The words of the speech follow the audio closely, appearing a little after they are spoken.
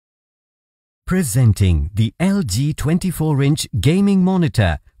Presenting the LG 24-inch gaming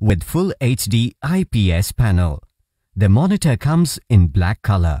monitor with Full HD IPS panel. The monitor comes in black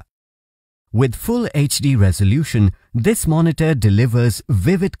color. With Full HD resolution, this monitor delivers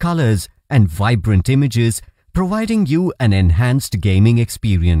vivid colors and vibrant images, providing you an enhanced gaming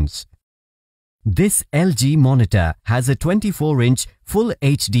experience. This LG monitor has a 24-inch Full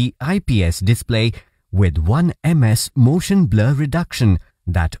HD IPS display with 1 ms motion blur reduction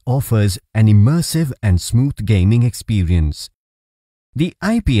that offers an immersive and smooth gaming experience. The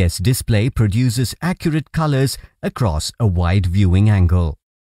IPS display produces accurate colors across a wide viewing angle.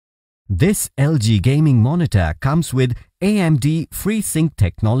 This LG gaming monitor comes with AMD Freesync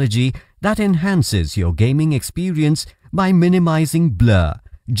technology that enhances your gaming experience by minimizing blur,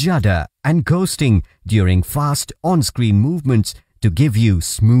 judder and ghosting during fast on-screen movements to give you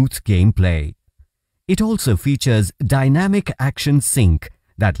smooth gameplay. It also features Dynamic Action Sync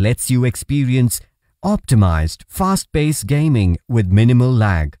that lets you experience optimized, fast-paced gaming with minimal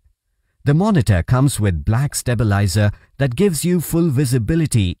lag. The monitor comes with black stabilizer that gives you full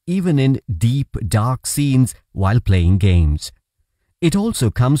visibility even in deep, dark scenes while playing games. It also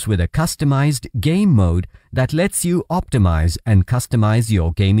comes with a customized game mode that lets you optimize and customize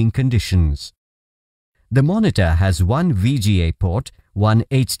your gaming conditions. The monitor has one VGA port, one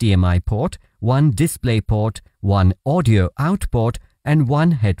HDMI port, one display port, one audio out port, and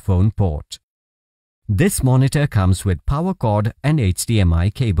one headphone port. This monitor comes with power cord and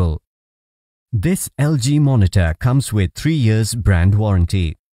HDMI cable. This LG monitor comes with 3 years brand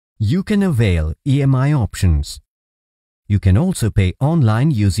warranty. You can avail EMI options. You can also pay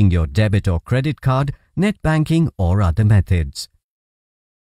online using your debit or credit card, net banking or other methods.